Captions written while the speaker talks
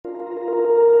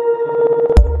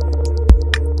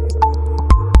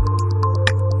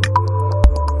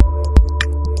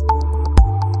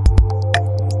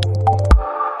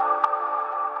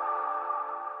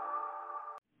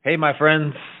Hey, my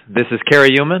friends. This is Kerry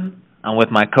Human. I'm with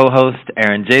my co-host,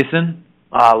 Aaron Jason.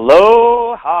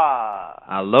 Aloha!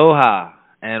 Aloha,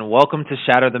 and welcome to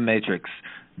Shatter the Matrix.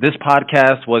 This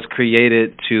podcast was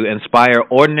created to inspire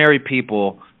ordinary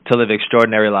people to live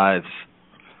extraordinary lives.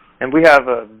 And we have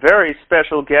a very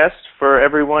special guest for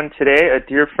everyone today, a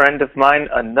dear friend of mine,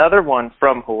 another one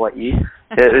from Hawaii.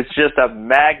 It's just a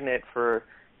magnet for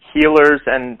healers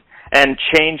and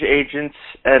change agents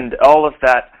and all of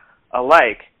that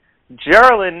alike.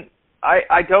 Geraldine,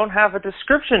 I don't have a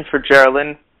description for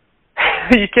Geraldine.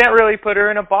 You can't really put her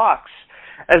in a box.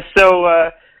 And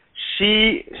so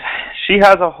she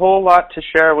has a whole lot to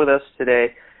share with us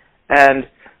today. And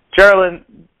Geraldine,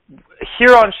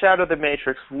 here on Shadow the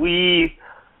Matrix, we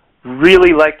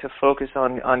really like to focus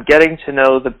on getting to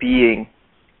know the being.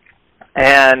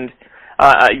 And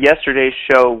yesterday's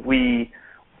show, we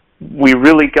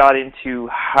really got into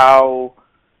how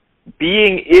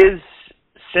being is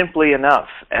simply enough,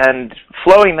 and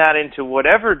flowing that into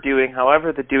whatever doing,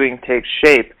 however the doing takes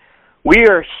shape. We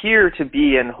are here to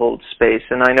be and hold space,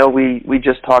 and I know we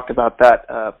just talked about that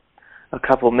a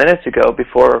couple minutes ago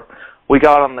before we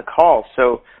got on the call.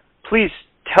 So please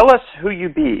tell us who you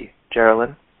be,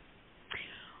 Geraldine.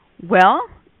 Well,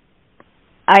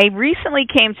 I recently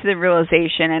came to the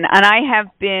realization, and I have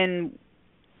been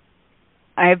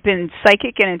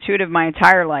psychic and intuitive my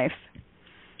entire life.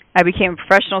 I became a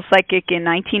professional psychic in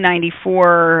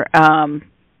 1994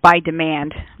 by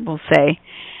demand, we'll say.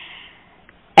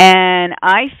 And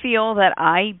I feel that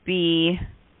I be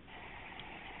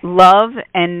love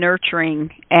and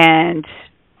nurturing and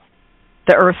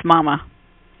the Earth Mama.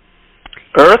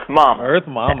 Earth Mama. Earth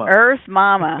Mama. Earth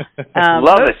Mama.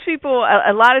 Love most it. people,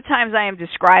 a lot of times I am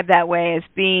described that way as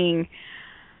being,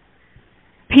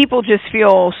 people just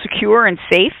feel secure and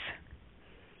safe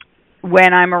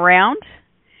when I'm around.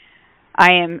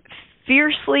 I am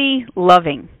fiercely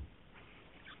loving.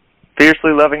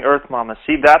 Fiercely loving Earth Mama.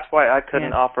 See, that's why I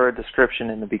couldn't offer a description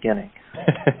in the beginning.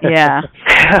 Yeah.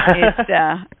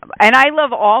 And I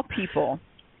love all people.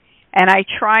 And I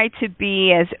try to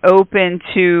be as open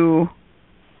to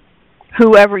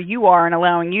whoever you are and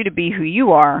allowing you to be who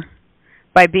you are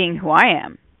by being who I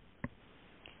am.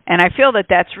 And I feel that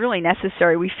that's really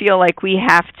necessary. We feel like we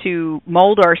have to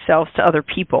mold ourselves to other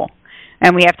people,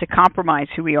 and we have to compromise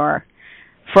who we are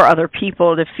for other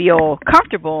people to feel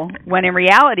comfortable, when in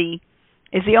reality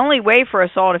is the only way for us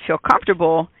all to feel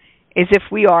comfortable is if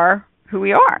we are who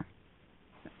we are,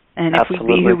 and if Absolutely.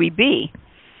 we be who we be.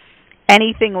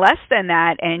 Anything less than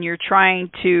that, and you're trying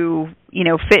to,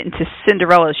 fit into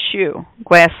Cinderella's shoe,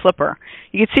 glass slipper.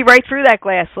 You can see right through that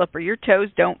glass slipper. Your toes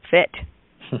don't fit.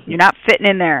 You're not fitting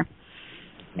in there.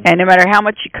 And no matter how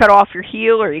much you cut off your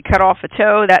heel or you cut off a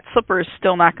toe, that slipper is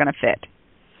still not going to fit.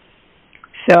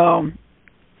 So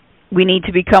we need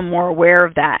to become more aware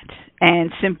of that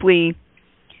and simply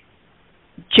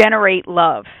generate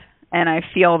love. And I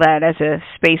feel that as a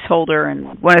space holder,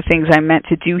 and one of the things I'm meant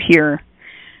to do here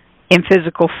in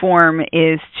physical form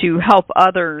is to help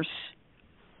others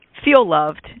feel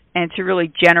loved and to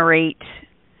really generate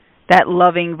that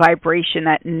loving vibration,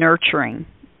 that nurturing,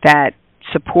 that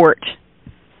support.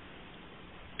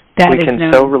 We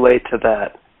can so relate to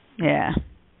that. Yeah.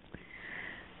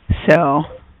 So,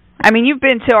 you've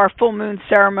been to our full moon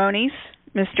ceremonies,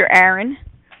 Mr. Aaron.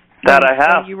 That I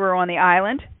have. You were on the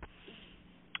island.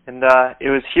 And it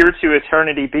was Here to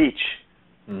Eternity Beach.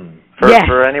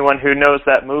 For anyone who knows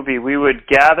that movie, we would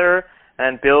gather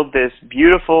and build this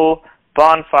beautiful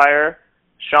bonfire.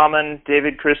 Shaman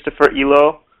David Christopher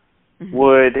Elo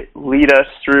would lead us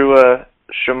through a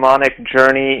shamanic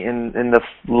journey in the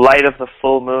light of the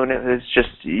full moon. It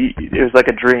was like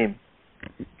a dream.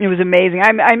 It was amazing.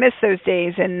 I miss those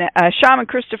days. And Shaman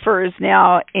Christopher is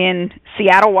now in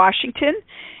Seattle, Washington,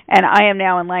 and I am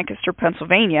now in Lancaster,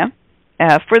 Pennsylvania,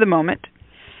 for the moment.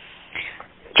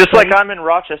 Just like I'm in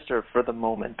Rochester for the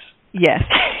moment. Yes.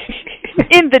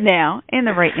 in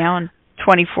the right now, in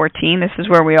 2014, this is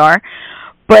where we are.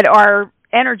 But our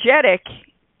energetic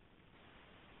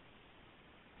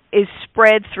is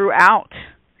spread throughout.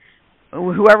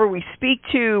 Whoever we speak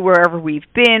to, wherever we've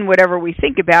been, whatever we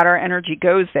think about, our energy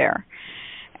goes there.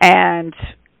 And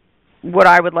what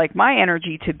I would like my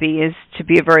energy to be is to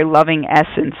be a very loving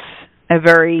essence, a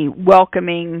very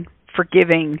welcoming,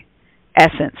 forgiving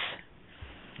essence.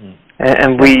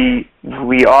 And we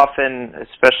often,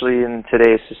 especially in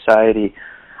today's society,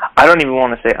 I don't even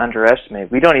want to say underestimate,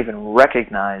 we don't even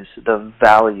recognize the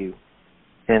value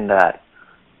in that.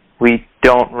 We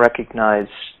don't recognize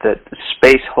that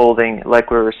space holding,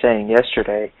 like we were saying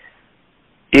yesterday,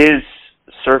 is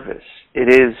service.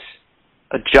 It is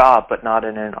a job, but not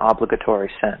in an obligatory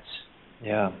sense.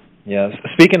 Yeah. Yeah.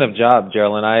 Speaking of job,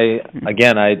 Geraldine,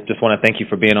 I just want to thank you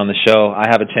for being on the show. I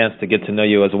have a chance to get to know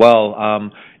you as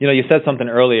well. You said something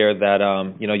earlier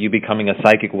that, you becoming a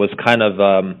psychic was kind of,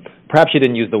 perhaps you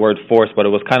didn't use the word force, but it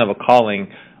was kind of a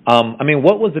calling.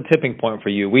 What was the tipping point for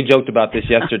you? We joked about this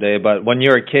yesterday, but when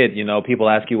you're a kid, people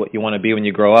ask you what you want to be when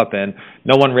you grow up, and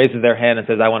no one raises their hand and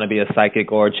says, I want to be a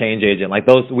psychic or a change agent. Like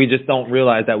those, we just don't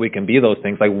realize that we can be those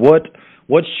things. Like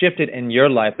what shifted in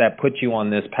your life that put you on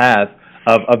this path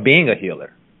of being a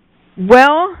healer?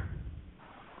 Well,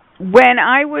 when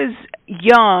I was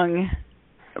young,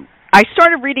 I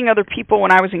started reading other people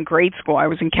when I was in grade school. I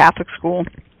was in Catholic school.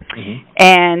 Mm-hmm.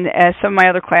 And some of my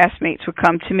other classmates would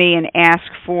come to me and ask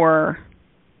for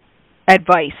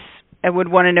advice and would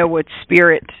want to know what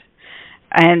spirit,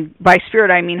 and by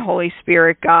spirit I mean Holy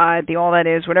Spirit, God, the all that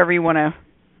is, whatever you want to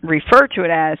refer to it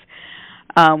as,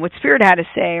 what spirit had to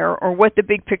say, or what the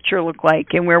big picture looked like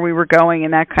and where we were going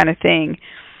and that kind of thing.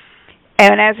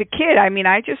 And as a kid,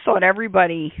 I just thought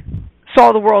everybody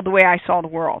saw the world the way I saw the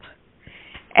world.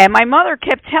 And my mother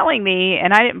kept telling me,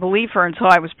 and I didn't believe her until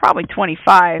I was probably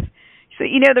 25, she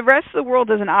said, the rest of the world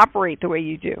doesn't operate the way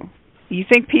you do. You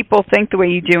think people think the way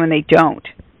you do, and they don't.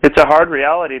 It's a hard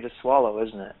reality to swallow,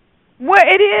 isn't it? Well,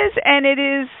 it is, and it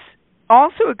is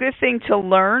also a good thing to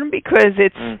learn, because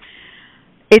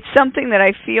it's something that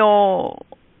I feel,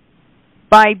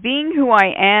 by being who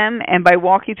I am and by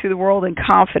walking through the world in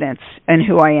confidence in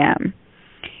who I am,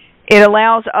 it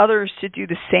allows others to do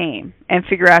the same and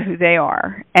figure out who they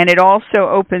are. And it also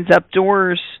opens up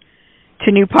doors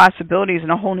to new possibilities in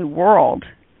a whole new world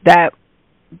that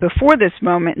before this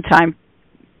moment in time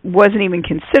wasn't even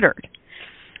considered.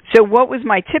 So what was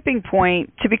my tipping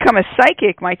point? To become a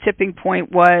psychic, my tipping point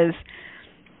was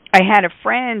I had a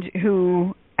friend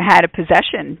who had a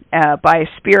possession by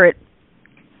a spirit,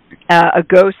 a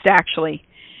ghost actually,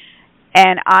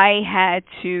 and I had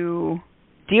to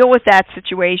deal with that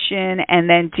situation and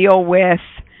then deal with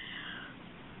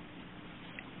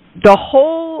the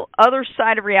whole other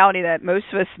side of reality that most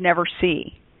of us never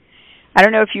see. I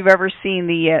don't know if you've ever seen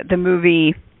the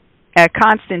movie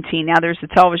Constantine. Now there's a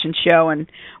television show, and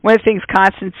one of the things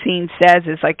Constantine says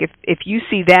is, like, if you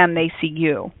see them, they see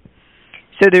you.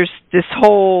 So there's this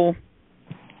whole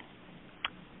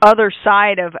other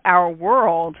side of our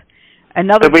world,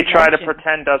 another that we try to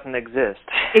pretend doesn't exist.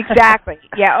 Exactly.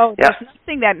 Yeah. There's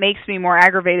nothing that makes me more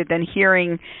aggravated than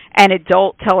hearing an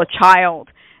adult tell a child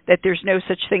that there's no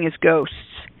such thing as ghosts.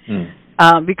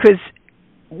 Because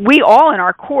we all, in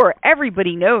our core,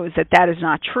 everybody knows that that is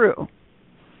not true.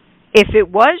 If it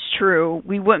was true,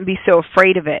 we wouldn't be so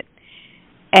afraid of it.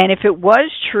 And if it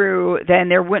was true, then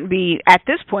there wouldn't be, at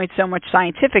this point, so much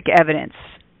scientific evidence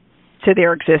to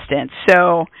their existence.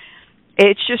 So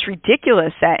it's just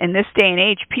ridiculous that in this day and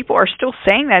age, people are still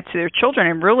saying that to their children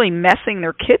and really messing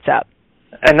their kids up.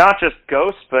 And not just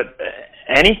ghosts, but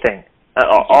anything.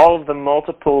 All of the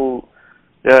multiple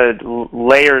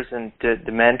layers and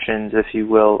dimensions, if you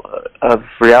will, of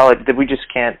reality that we just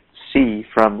can't see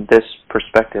from this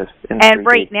perspective. And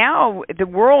right now, the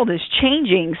world is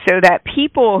changing so that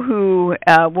people who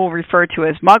we'll refer to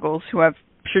as muggles, who have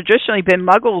traditionally been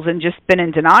muggles and just been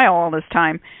in denial all this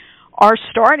time, are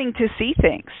starting to see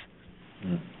things.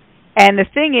 And the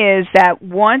thing is that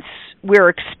once we're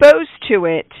exposed to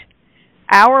it,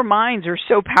 our minds are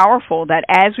so powerful that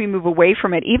as we move away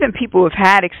from it, even people who have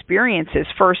had experiences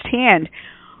firsthand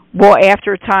will,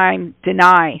 after a time,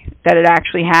 deny that it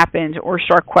actually happened or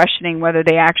start questioning whether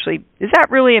they actually, is that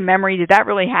really a memory? Did that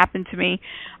really happen to me?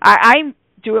 I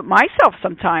do it myself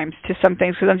sometimes to some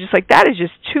things because I'm just like, that is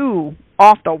just too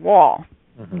off the wall.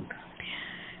 Mm-hmm.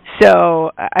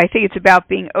 So I think it's about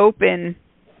being open.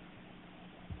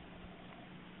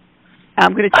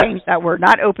 I'm going to change that word,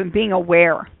 not open, being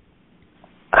aware.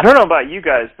 I don't know about you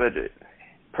guys, but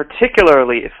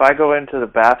particularly if I go into the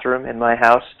bathroom in my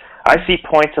house, I see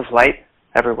points of light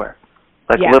everywhere,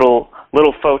 like little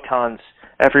photons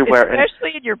everywhere.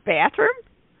 Especially in your bathroom?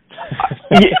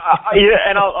 Yeah,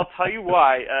 and I'll tell you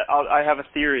why. I have a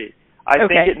theory. I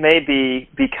think it may be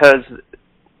because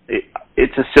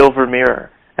it's a silver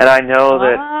mirror, and I know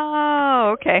that.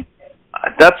 Oh, okay.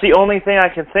 That's the only thing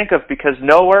I can think of, because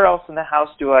nowhere else in the house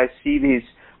do I see these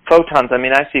photons. I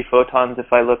mean, I see photons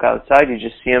if I look outside. You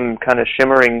just see them kind of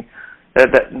shimmering,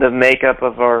 the makeup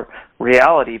of our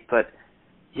reality. But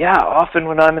yeah, often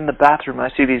when I'm in the bathroom, I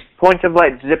see these points of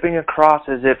light zipping across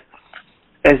as if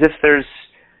there's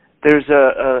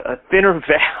a thinner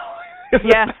veil in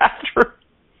the bathroom.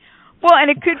 Well,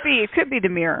 and it could be the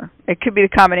mirror. It could be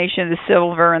the combination of the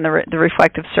silver and the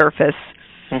reflective surface.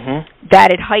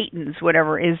 that it heightens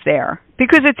whatever is there.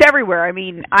 Because it's everywhere. I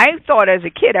mean, I thought as a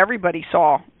kid everybody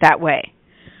saw that way.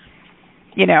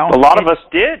 You know. A lot of us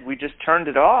did. We just turned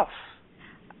it off.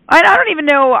 I don't even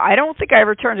know. I don't think I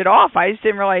ever turned it off. I just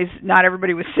didn't realize not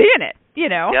everybody was seeing it, you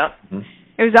know. Yeah.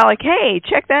 It was all like, hey,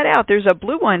 check that out. There's a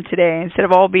blue one today instead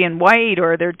of all being white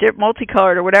or they're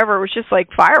multicolored or whatever. It was just like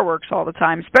fireworks all the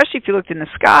time, especially if you looked in the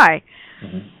sky.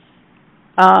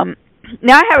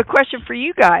 Now I have a question for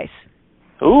you guys.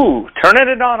 Ooh, turning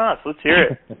it on us. Let's hear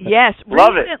it. Yes.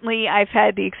 Love recently, I've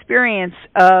had the experience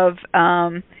of,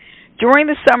 during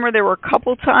the summer, there were a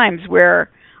couple times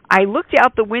where I looked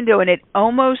out the window and it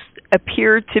almost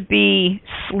appeared to be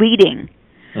sleeting.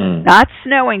 Not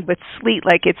snowing, but sleet.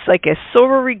 Like it's like a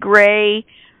silvery gray,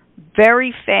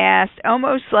 very fast,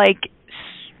 almost like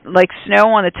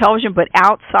snow on the television, but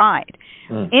outside.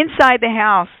 Inside the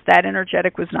house, that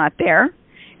energetic was not there.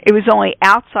 It was only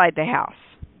outside the house,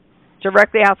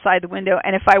 directly outside the window.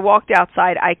 And if I walked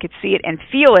outside, I could see it and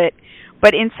feel it,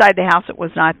 but inside the house, it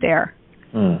was not there.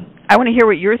 I want to hear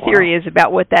what your theory is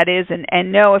about what that is,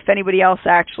 and know if anybody else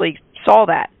actually saw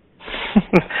that.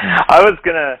 I was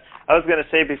gonna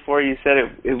say before you said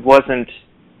it wasn't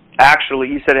actually.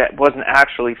 You said it wasn't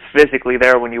actually physically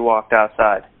there when you walked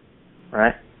outside,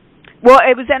 right? Well,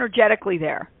 it was energetically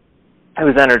there. It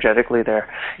was energetically there.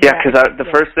 Yeah, because the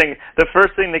first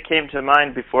thing that came to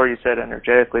mind before you said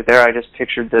energetically there, I just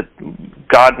pictured that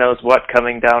God knows what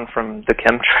coming down from the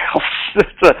chemtrails.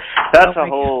 That's a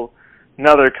whole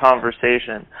another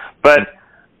conversation. But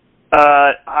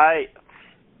I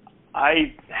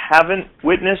haven't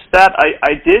witnessed that.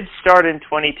 I did start in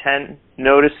 2010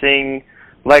 noticing,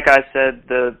 like I said,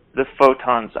 the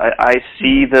photons. I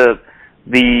see the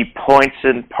points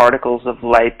and particles of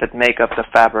light that make up the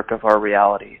fabric of our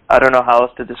reality. I don't know how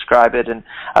else to describe it, and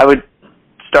I would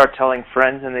start telling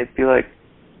friends, and they'd be like,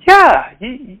 "Yeah,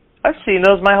 I've seen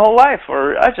those my whole life,"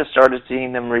 or "I just started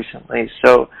seeing them recently."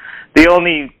 So the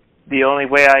only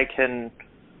way I can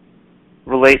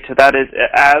relate to that is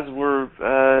as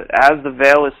the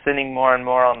veil is thinning more and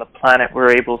more on the planet,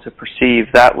 we're able to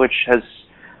perceive that which has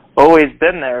always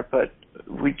been there, but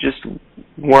we just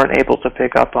weren't able to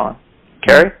pick up on.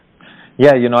 Kerry?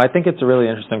 Yeah, I think it's a really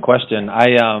interesting question.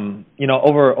 I,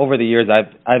 over the years,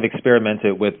 I've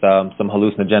experimented with some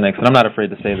hallucinogenics, and I'm not afraid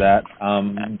to say that.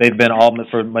 They've been all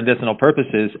for medicinal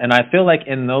purposes, and I feel like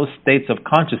in those states of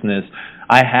consciousness,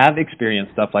 I have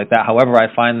experienced stuff like that. However,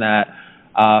 I find that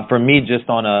for me, just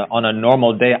on a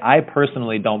normal day, I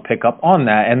personally don't pick up on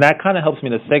that, and that kind of helps me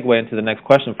to segue into the next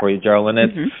question for you, Geraldine.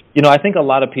 It's, I think a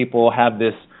lot of people have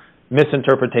this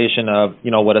misinterpretation of,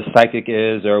 what a psychic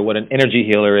is or what an energy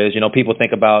healer is. People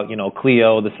think about,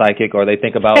 Cleo, the psychic, or they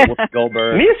think about Whoopi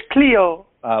Goldberg. Miss Cleo.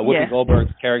 Whoopi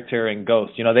Goldberg's character in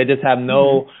Ghost. They just have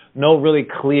no real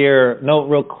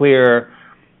clear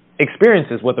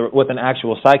experiences with an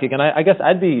actual psychic. And I guess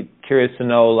I'd be curious to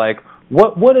know, like,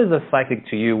 what is a psychic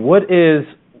to you? What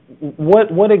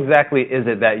exactly is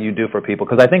it that you do for people?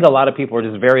 Because I think a lot of people are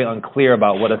just very unclear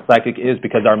about what a psychic is,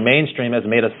 because our mainstream has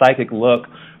made a psychic look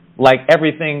like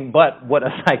everything but what a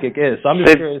psychic is. So I'm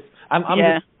just curious.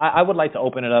 I would like to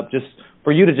open it up just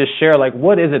for you to just share, like,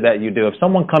 what is it that you do? If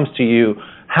someone comes to you,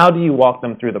 how do you walk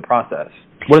them through the process?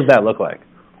 What does that look like?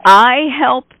 I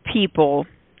help people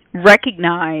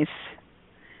recognize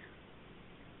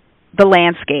the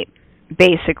landscape,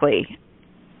 basically.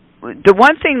 The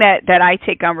one thing that I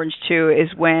take umbrage to is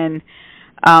when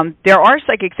there are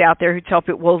psychics out there who tell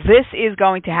people, well, this is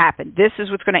going to happen. This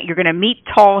is what's you're going to meet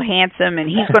tall, handsome, and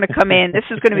he's going to come in. This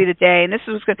is going to be the day, and this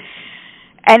is what's going to...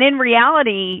 And in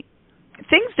reality,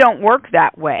 things don't work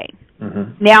that way.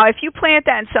 Now, if you plant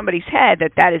that in somebody's head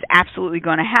that is absolutely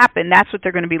going to happen, that's what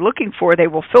they're going to be looking for. They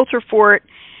will filter for it,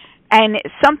 and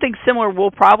something similar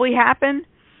will probably happen.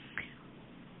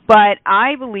 But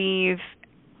I believe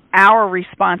our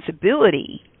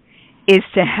responsibility is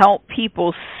to help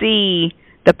people see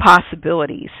the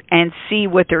possibilities and see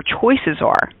what their choices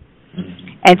are,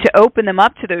 and to open them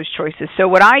up to those choices. So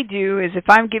what I do is, if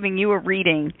I'm giving you a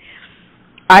reading,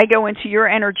 I go into your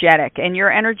energetic, and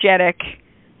your energetic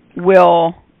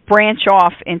will branch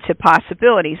off into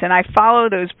possibilities, and I follow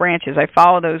those branches, I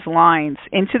follow those lines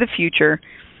into the future,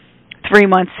 3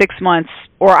 months, 6 months,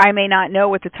 or I may not know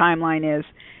what the timeline is,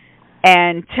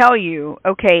 and tell you,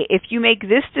 okay, if you make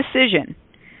this decision,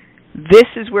 this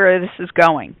is where this is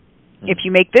going. If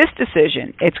you make this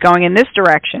decision, it's going in this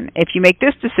direction. If you make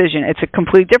this decision, it's a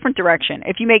completely different direction.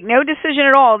 If you make no decision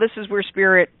at all, this is where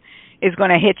spirit is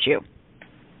going to hit you.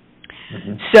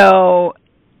 So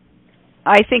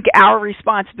I think our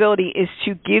responsibility is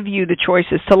to give you the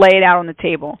choices, to lay it out on the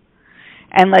table.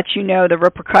 and let you know the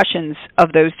repercussions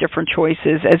of those different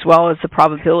choices as well as the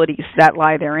probabilities that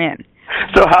lie therein.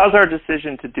 So how's our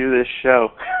decision to do this show?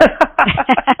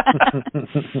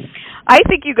 I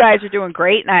think you guys are doing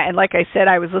great, and like I said,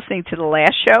 I was listening to the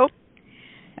last show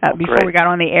before we got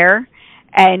on the air,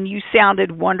 and you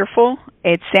sounded wonderful.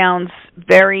 It sounds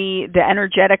the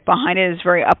energetic behind it is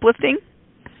very uplifting.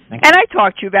 And I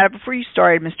talked to you about it before you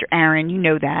started, Mr. Aaron. You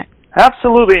know that.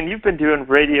 Absolutely, and you've been doing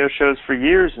radio shows for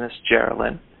years, Miss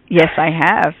Geraldine. Yes, I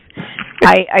have.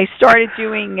 I started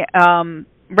doing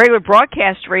regular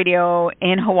broadcast radio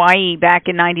in Hawaii back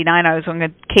in '99. I was on a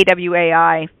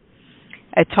KWAI,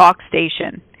 a talk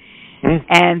station,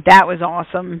 and that was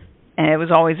awesome. And it was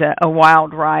always a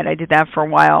wild ride. I did that for a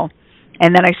while,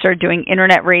 and then I started doing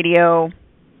internet radio.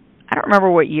 I don't remember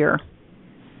what year.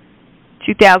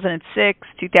 2006,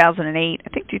 2008. I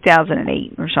think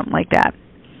 2008 or something like that.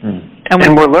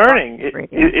 And we're learning.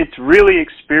 It's really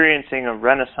experiencing a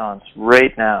renaissance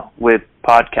right now with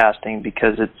podcasting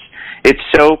because it's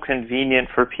so convenient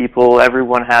for people.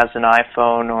 Everyone has an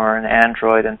iPhone or an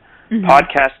Android, and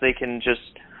podcasts they can just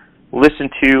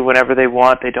listen to whenever they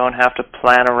want. They don't have to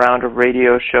plan around a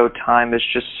radio show time. It's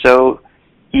just so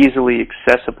easily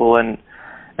accessible, and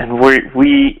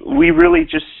we really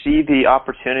just see the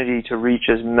opportunity to reach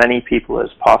as many people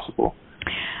as possible.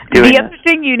 The other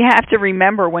thing you'd have to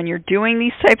remember when you're doing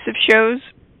these types of shows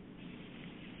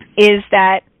is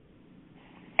that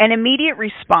an immediate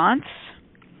response,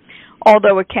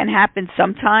 although it can happen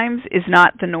sometimes, is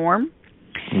not the norm.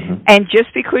 And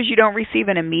just because you don't receive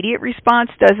an immediate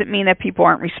response doesn't mean that people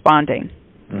aren't responding.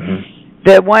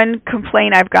 The one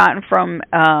complaint I've gotten from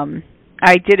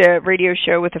I did a radio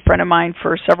show with a friend of mine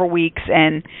for several weeks,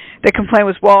 and the complaint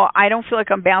was, well, I don't feel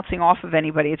like I'm bouncing off of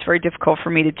anybody. It's very difficult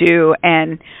for me to do,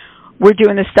 and we're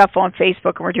doing this stuff on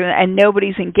Facebook, and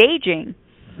nobody's engaging.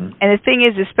 And the thing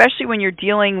is, especially when you're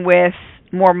dealing with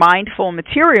more mindful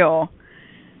material,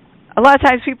 a lot of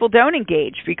times people don't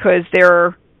engage because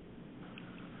they're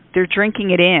drinking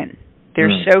it in.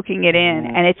 They're soaking it in,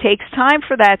 and it takes time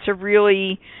for them to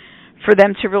really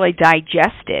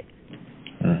digest it.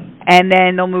 And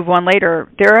then they'll move on later.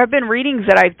 There have been readings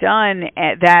that I've done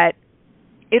that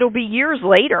it'll be years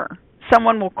later.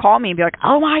 Someone will call me and be like,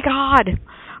 oh, my God,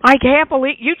 I can't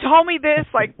believe you told me this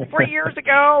like 3 years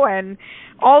ago, and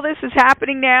all this is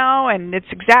happening now, and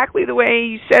it's exactly the way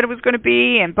you said it was going to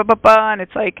be, and blah, blah, blah. And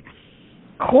it's like,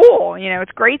 cool.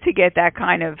 It's great to get that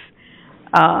kind of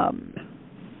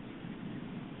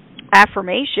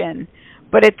affirmation.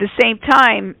 But at the same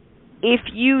time, if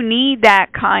you need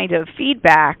that kind of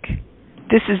feedback,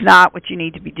 this is not what you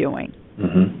need to be doing.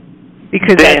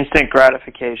 Because the instant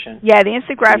gratification. Yeah, the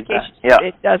instant gratification,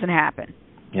 it doesn't happen.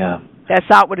 Yeah. That's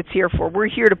not what it's here for. We're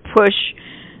here to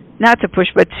not to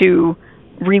push, but to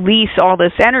release all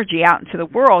this energy out into the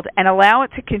world and allow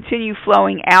it to continue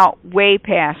flowing out way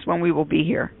past when we will be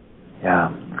here.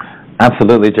 Yeah.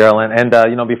 Absolutely, Geraldine. And,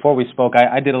 before we spoke,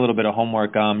 I did a little bit of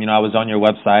homework. I was on your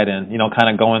website and, kind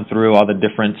of going through all the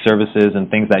different services and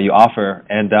things that you offer.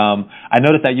 And I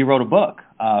noticed that you wrote a book,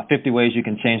 50 Ways You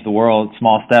Can Change the World,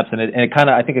 Small Steps. And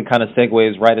I think it kind of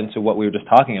segues right into what we were just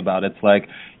talking about. It's like,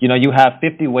 you have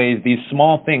 50 ways, these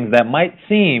small things that might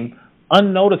seem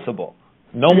unnoticeable.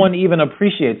 No one even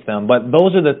appreciates them, but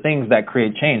those are the things that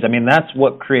create change. I mean, that's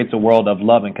what creates a world of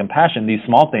love and compassion, these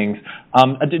small things.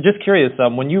 Just curious,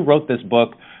 when you wrote this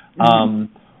book,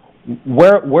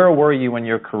 where were you in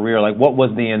your career? Like, what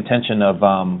was the intention of,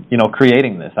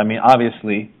 creating this? I mean,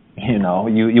 obviously, you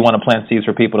want to plant seeds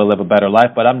for people to live a better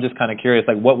life, but I'm just kind of curious,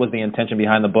 like, what was the intention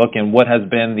behind the book, and what has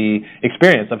been the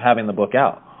experience of having the book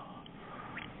out?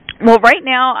 Well, right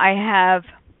now I have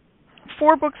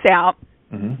 4 books out.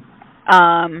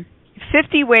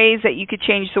 50 Ways That You Could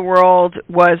Change the World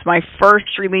was my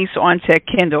first release onto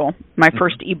Kindle, my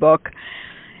first ebook.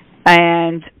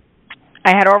 And I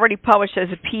had already published as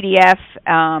a PDF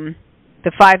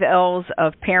the 5 L's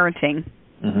of Parenting.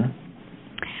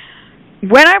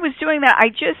 When I was doing that,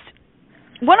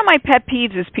 one of my pet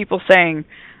peeves is people saying,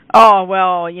 oh,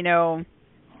 well,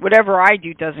 whatever I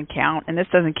do doesn't count, and this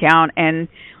doesn't count. And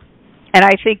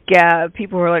I think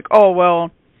people were like, oh,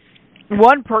 well,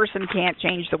 one person can't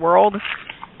change the world.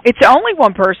 It's only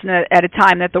one person at a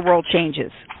time that the world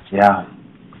changes. Yeah.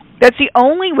 That's the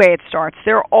only way it starts.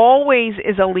 There always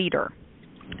is a leader.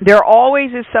 There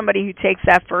always is somebody who takes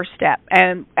that first step.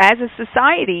 And as a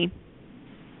society,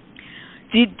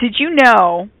 did you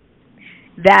know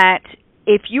that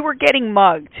if you were getting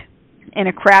mugged in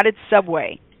a crowded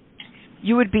subway,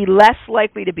 you would be less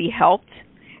likely to be helped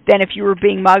than if you were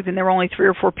being mugged and there were only 3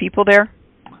 or 4 people there?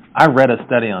 I read a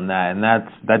study on that, and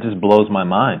that just blows my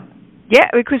mind. Yeah,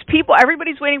 because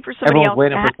everybody's waiting for somebody else. Everyone's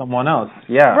waiting for someone else.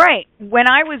 Yeah. Right. When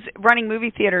I was running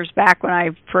movie theaters back when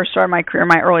I first started my career in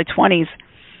my early 20s,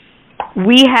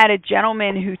 we had a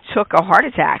gentleman who took a heart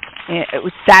attack. It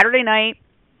was Saturday night,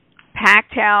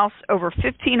 packed house, over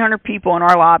 1,500 people in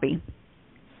our lobby.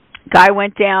 Guy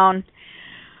went down.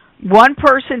 One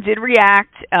person did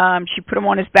react. She put him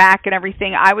on his back and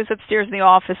everything. I was upstairs in the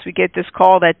office. We get this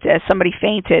call that somebody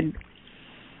fainted.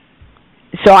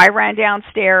 So I ran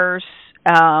downstairs,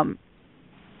 and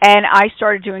I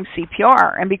started doing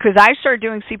CPR. And because I started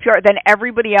doing CPR, then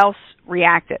everybody else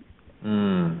reacted.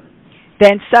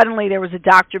 Then suddenly there was a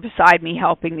doctor beside me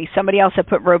helping me. Somebody else had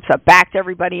put ropes up, backed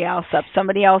everybody else up.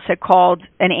 Somebody else had called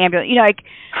an ambulance. You know,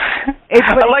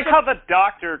 I like how the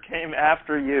doctor came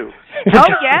after you. Oh,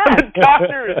 yeah.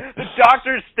 The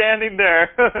doctor's standing there,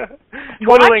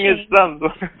 twiddling his thumbs.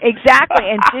 Exactly,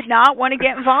 and did not want to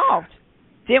get involved.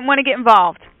 Didn't want to get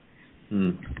involved.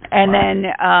 And then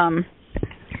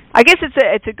I guess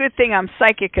it's a good thing I'm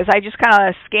psychic, because I just kind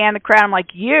of scan the crowd. I'm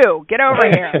like, you, get over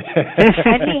here.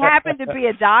 And he happened to be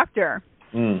a doctor.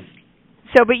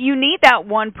 So, but you need that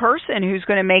one person who's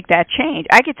going to make that change.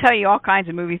 I could tell you all kinds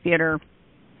of movie theater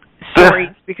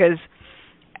stories because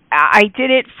I did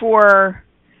it for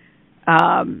 6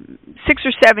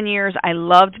 or 7 years. I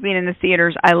loved being in the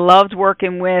theaters. I loved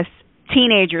working with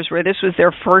teenagers where this was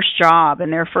their first job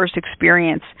and their first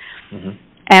experience.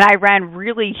 And I ran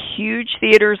really huge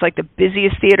theaters, like the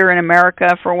busiest theater in America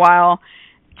for a while,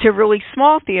 to really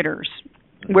small theaters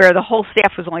where the whole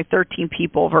staff was only 13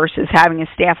 people versus having a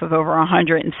staff of over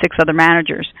 100 and 6 other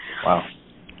managers. Wow.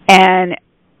 And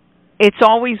it's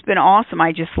always been awesome.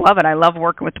 I just love it. I love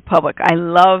working with the public. I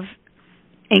love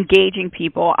engaging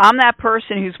people. I'm that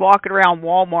person who's walking around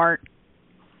Walmart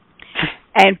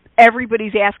and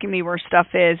everybody's asking me where stuff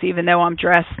is, even though I'm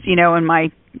dressed, you know, in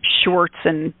my shorts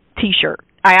and T-shirt.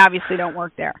 I obviously don't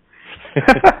work there.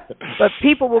 But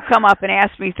people will come up and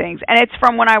ask me things, and it's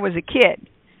from when I was a kid.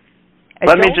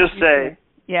 Let me just say,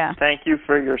 thank you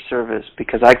for your service,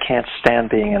 because I can't stand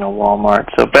being in a Walmart.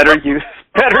 So better you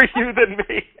than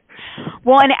me.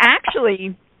 Well, and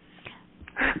actually,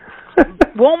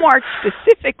 Walmart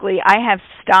specifically, I have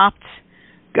stopped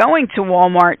going to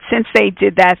Walmart since they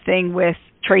did that thing with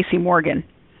Tracy Morgan,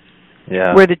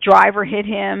 where the driver hit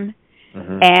him.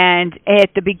 And at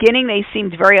the beginning, they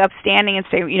seemed very upstanding and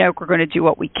say, you know, we're going to do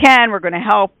what we can. We're going to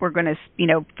help. We're going to, you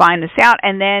know, find this out.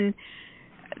 And then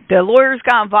the lawyers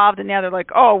got involved, and now they're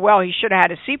like, oh, well, he should have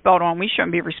had a seatbelt on. We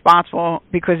shouldn't be responsible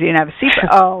because he didn't have a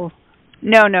seatbelt. Oh,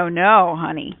 no,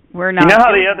 honey. We're not. You know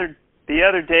how the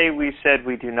other day we said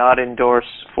we do not endorse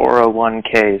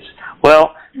 401ks?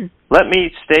 Well, let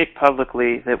me state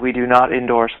publicly that we do not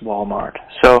endorse Walmart.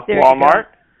 So, there Walmart,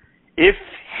 if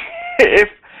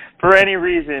for any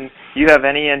reason you have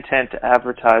any intent to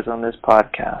advertise on this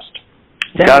podcast,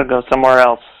 you got to go somewhere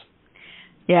else.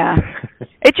 Yeah.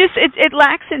 It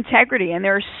lacks integrity, and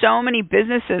there are so many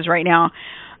businesses right now.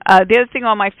 The other thing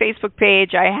on my Facebook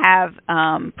page, I have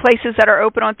places that are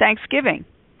open on Thanksgiving.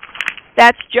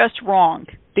 That's just wrong.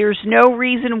 There's no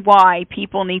reason why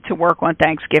people need to work on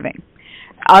Thanksgiving,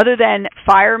 other than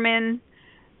firemen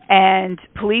and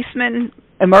policemen,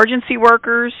 emergency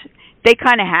workers. They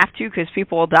kind of have to, because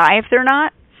people will die if they're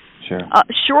not. Sure.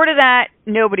 Short of that,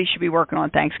 nobody should be working on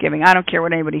Thanksgiving. I don't care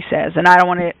what anybody says. And I don't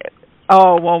want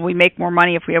to, we make more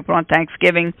money if we open on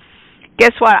Thanksgiving.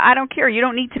 Guess what? I don't care. You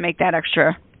don't need to make that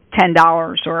extra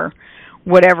 $10 or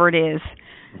whatever it is.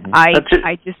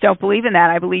 I just don't believe in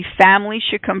that. I believe families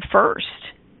should come first.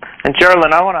 And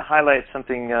Geraldine, I want to highlight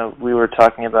something we were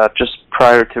talking about just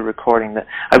prior to recording that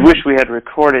I wish we had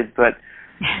recorded, but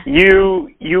you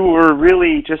were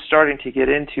really just starting to get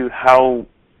into how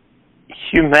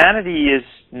humanity is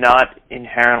not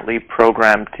inherently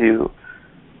programmed to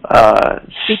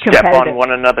step on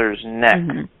one another's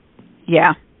neck.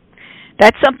 Yeah.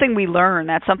 That's something we learn.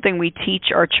 That's something we teach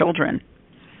our children.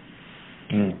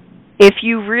 If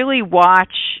you really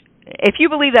if you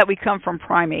believe that we come from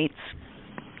primates,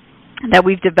 that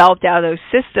we've developed out of those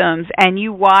systems, and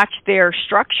you watch their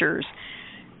structures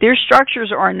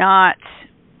are not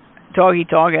dog eat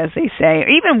dog, as they say.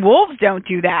 Even wolves don't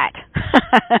do that.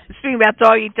 Speaking about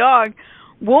dog eat dog,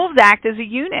 wolves act as a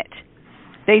unit.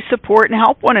 They support and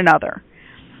help one another.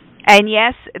 And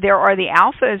yes, there are the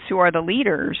alphas who are the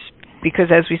leaders,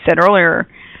 because as we said earlier,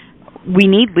 we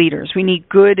need leaders. We need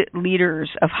good leaders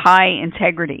of high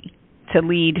integrity to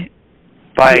lead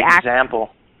by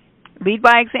example. Lead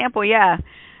by example, yeah.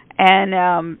 And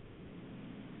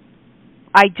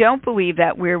I don't believe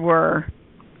that we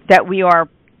are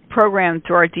programmed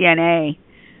through our DNA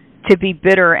to be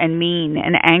bitter and mean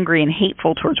and angry and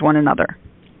hateful towards one another.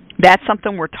 That's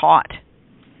something we're taught.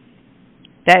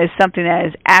 That is something that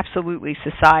is absolutely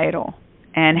societal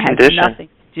and has nothing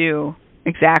to do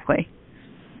exactly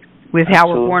with how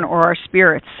we're born or our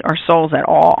spirits, our souls at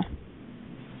all.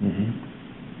 Mm-hmm.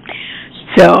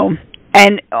 So,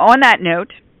 and on that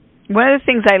note, one of the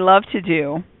things I love to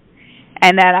do,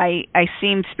 and that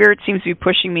Spirit seems to be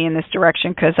pushing me in this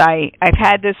direction, because I've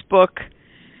had this book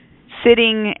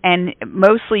sitting and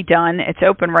mostly done. It's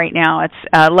open right now. It's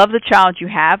Love the Child You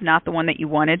Have, Not the One That You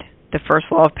Wanted, The First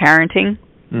Law of Parenting.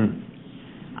 Mm.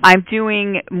 I'm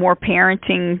doing more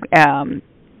parenting,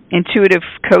 intuitive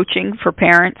coaching for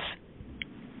parents,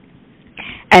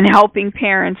 and helping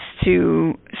parents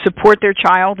to support their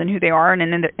child and who they are and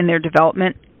in their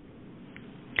development,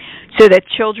 so that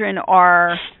children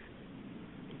are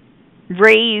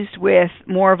raised with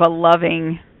more of a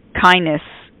loving kindness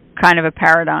kind of a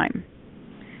paradigm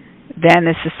than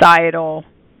the societal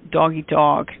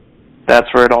dog-eat-dog. That's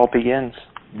where it all begins.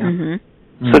 Yeah.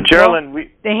 Mm-hmm. So, Geraldine,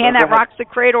 the hand that rocks the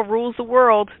cradle rules the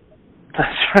world.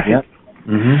 That's right. Yep.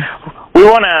 Mm-hmm. We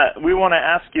want to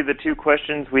ask you the two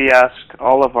questions we ask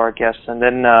all of our guests, and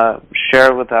then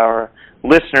share with our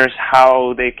listeners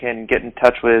how they can get in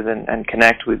touch with and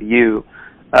connect with you.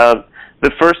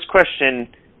 The first question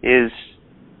is,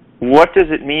 what does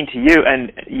it mean to you?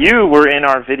 And you were in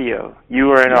our video. You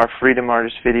were in our Freedom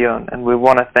Artist video, and we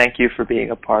want to thank you for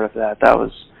being a part of that. That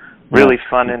was really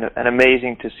fun and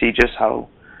amazing to see just how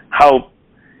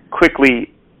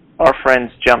quickly our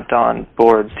friends jumped on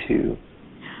board to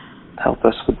help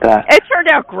us with that. It turned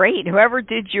out great. Whoever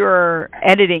did your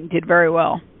editing did very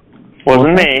well.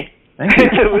 Wasn't me. Thank you.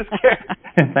 It was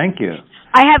Karen. Thank you.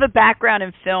 I have a background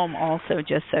in film also,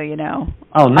 just so you know.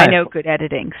 Oh, nice. I know good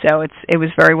editing, so it was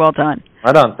very well done.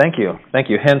 Right on. Thank you. Thank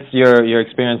you. Hence your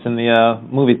experience in the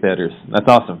movie theaters. That's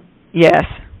awesome. Yes.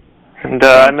 And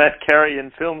I met Carrie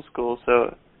in film school,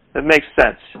 so it makes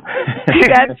sense.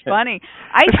 That's funny.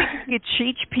 I think you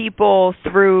teach people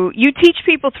through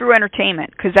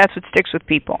entertainment, because that's what sticks with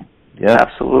people. Yeah,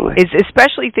 absolutely.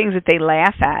 Especially things that they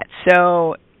laugh at.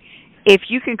 So if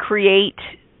you can create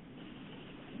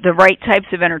the right types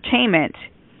of entertainment,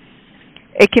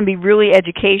 it can be really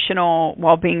educational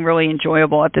while being really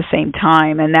enjoyable at the same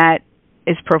time, and that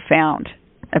is profound,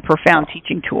 a profound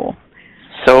teaching tool.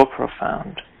 So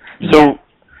profound. Yeah. So,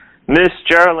 Miss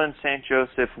Geraldine St.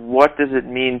 Joseph, what does it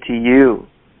mean to you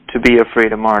to be a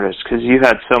Freedom Artist? Because you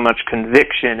had so much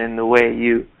conviction in the way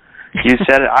you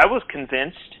said it. I was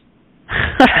convinced.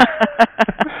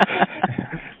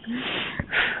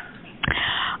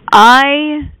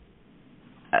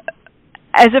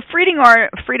 As a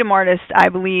freedom artist, I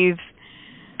believe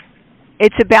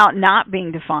it's about not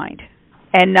being defined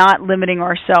and not limiting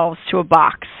ourselves to a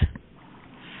box.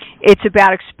 It's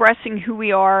about expressing who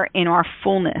we are in our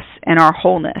fullness and our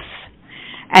wholeness,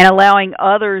 and allowing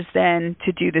others then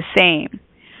to do the same.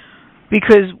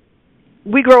 Because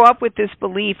we grow up with this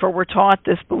belief, or we're taught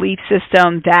this belief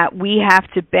system, that we have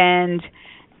to bend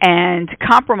and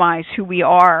compromise who we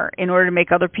are in order to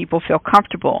make other people feel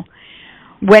comfortable,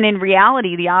 when in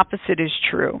reality the opposite is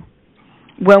true.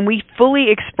 When we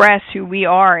fully express who we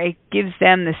are, it gives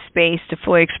them the space to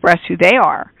fully express who they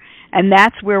are. And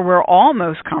that's where we're all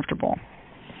most comfortable.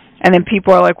 And then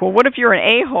people are like, well, what if you're an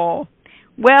a-hole?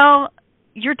 Well,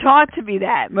 you're taught to be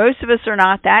that. Most of us are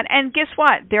not that. And guess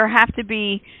what? There have to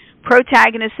be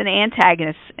protagonists and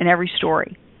antagonists in every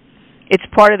story. It's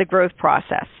part of the growth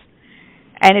process.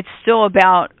 And it's still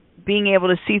about being able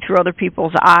to see through other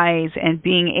people's eyes and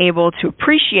being able to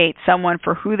appreciate someone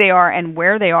for who they are and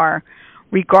where they are,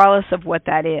 regardless of what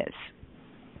that is.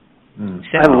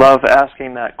 So, I love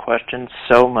asking that question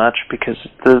so much, because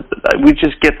we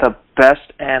just get the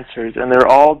best answers, and they're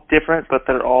all different, but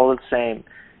they're all the same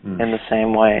in the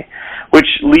same way. Which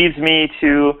leads me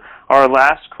to our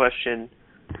last question,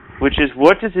 which is,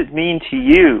 what does it mean to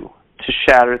you to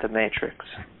shatter the matrix?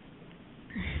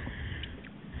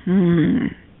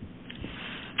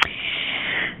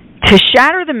 To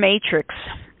shatter the matrix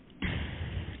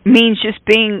means just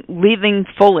living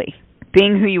fully,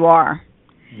 being who you are.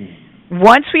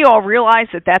 Once we all realize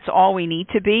that that's all we need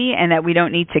to be, and that we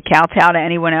don't need to kowtow to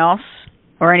anyone else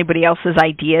or anybody else's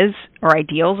ideas or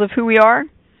ideals of who we are,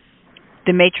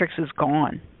 the matrix is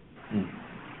gone.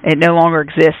 It no longer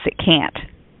exists. It can't.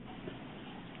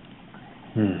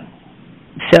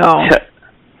 So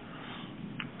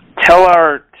tell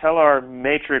our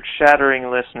matrix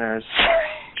shattering listeners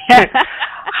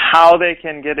how they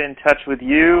can get in touch with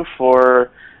you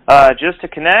for just to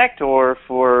connect, or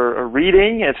for a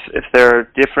reading, if there are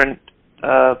different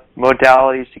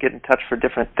modalities to get in touch for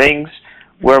different things,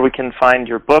 where we can find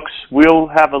your books. We'll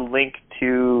have a link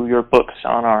to your books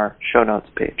on our show notes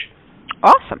page.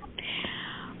 Awesome.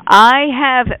 I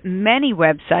have many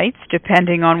websites,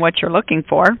 depending on what you're looking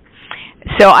for.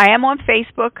 So I am on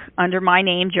Facebook under my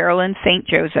name, Geraldine St.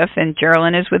 Joseph, and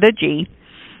Geraldine is with a G.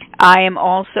 I am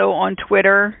also on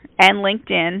Twitter and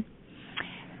LinkedIn.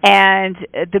 And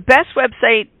the best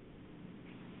website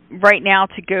right now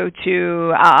to go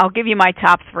to, I'll give you my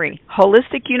top 3.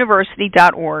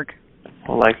 HolisticUniversity.org.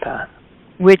 I like that.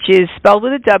 Which is spelled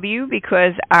with a W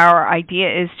because our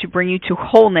idea is to bring you to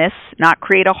wholeness, not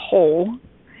create a hole.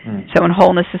 So when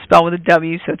wholeness is spelled with a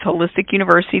W, so it's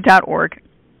HolisticUniversity.org.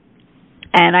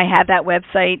 And I have that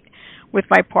website with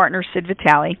my partner, Sid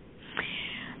Vitale.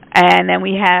 And then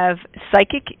we have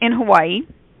Psychic in Hawaii,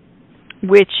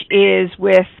 which is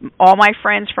with all my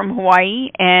friends from Hawaii.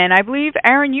 And I believe,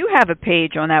 Aaron, you have a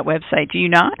page on that website, do you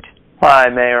not? I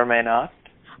may or may not.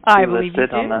 I believe you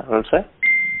do. on that website.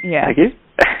 Yeah. Thank you.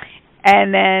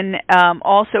 And then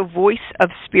also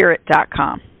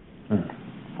voiceofspirit.com.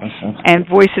 Awesome. And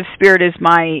Voice of Spirit is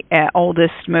my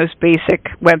oldest, most basic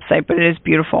website, but it is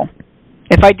beautiful.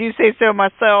 If I do say so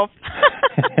myself.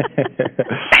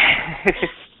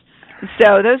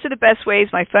 So those are the best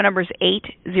ways. My phone number is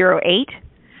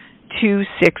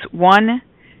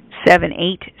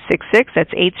 808-261-7866.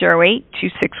 That's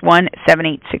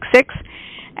 808-261-7866.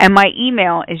 And my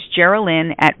email is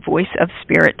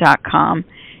Geraldine@voiceofspirit.com.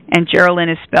 And Geraldine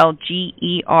is spelled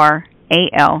Geralyn,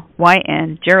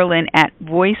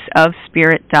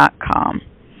 Geraldine@voiceofspirit.com.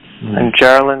 And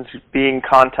Geraldine's being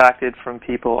contacted from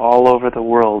people all over the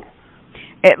world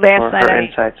last night her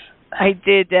insights. I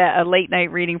did a late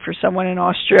night reading for someone in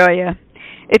Australia.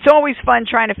 It's always fun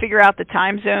trying to figure out the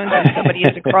time zones when somebody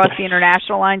is across the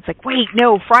international line. It's like, wait,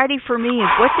 no, Friday for me is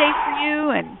what day for you?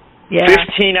 And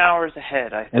 15 hours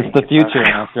ahead, I think. It's the future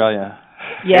in Australia.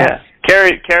 Yes. Yeah.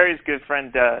 Carrie's good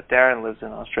friend Darren lives in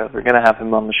Australia. We're going to have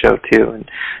him on the show too, and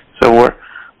so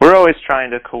we're always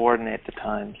trying to coordinate the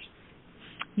times.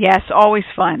 Yes, always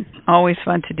fun. Always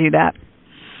fun to do that.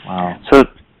 Wow. So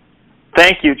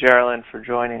thank you, Geraldine, for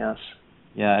joining us.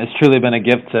 Yeah, it's truly been a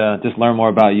gift to just learn more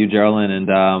about you, Geraldine, and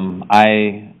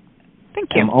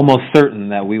Thank you. I'm almost certain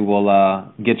that we will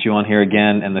get you on here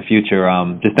again in the future.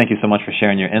 Just thank you so much for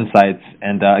sharing your insights.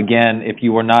 And again, if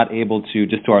you were not able to,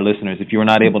 just to our listeners, if you were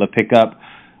not able to pick up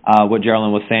what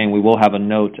Geraldine was saying, we will have a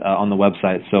note on the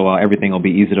website, so everything will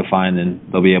be easy to find, and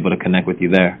they'll be able to connect with you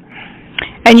there.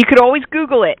 And you could always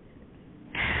Google it.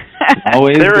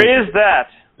 There is that.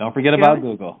 Don't forget about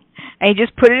Google. And you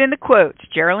just put it in the quotes,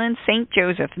 Geraldine St.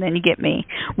 Joseph, and then you get me.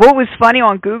 What was funny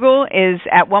on Google is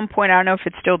at one point, I don't know if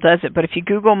it still does it, but if you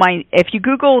Google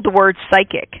the word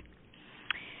psychic,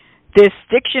 this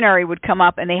dictionary would come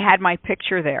up, and they had my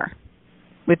picture there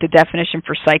with the definition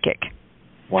for psychic.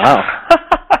 Wow.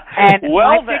 And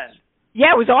well then.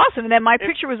 Yeah, it was awesome. And then my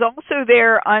picture was also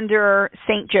there under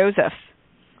St. Joseph.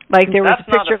 Like there was a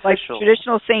picture of like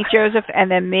traditional St. Joseph and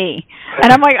then me.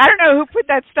 And I'm like, I don't know who put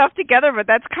that stuff together, but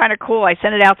that's kind of cool. I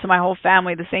sent it out to my whole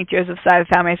family, the St. Joseph side of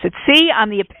the family. I said, see,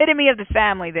 I'm the epitome of the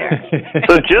family there.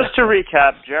 So just to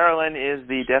recap, Geraldine is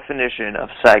the definition of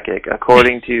psychic,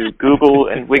 according to Google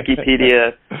and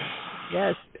Wikipedia.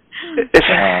 Yes.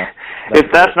 If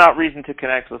that's not reason to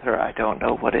connect with her, I don't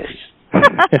know what is.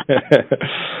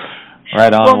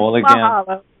 Right on. Well,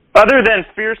 again. Other than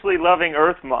fiercely loving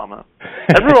Earth Mama.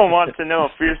 Everyone wants to know a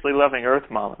fiercely loving Earth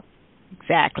Mama.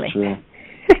 Exactly. True.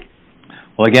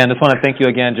 Well, again, just want to thank you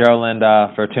again, Geraldine,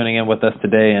 for tuning in with us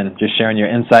today and just sharing your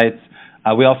insights.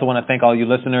 We also want to thank all you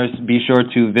listeners. Be sure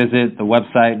to visit the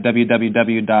website,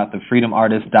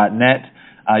 www.thefreedomartist.net.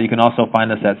 You can also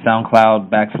find us at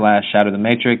SoundCloud/Shatter the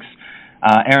Matrix.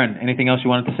 Aaron, anything else you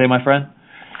wanted to say, my friend?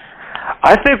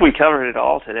 I think we covered it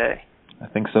all today. I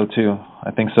think so, too.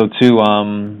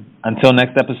 Until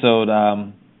next episode,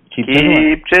 keep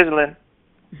chiseling.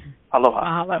 Aloha.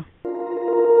 Mahalo.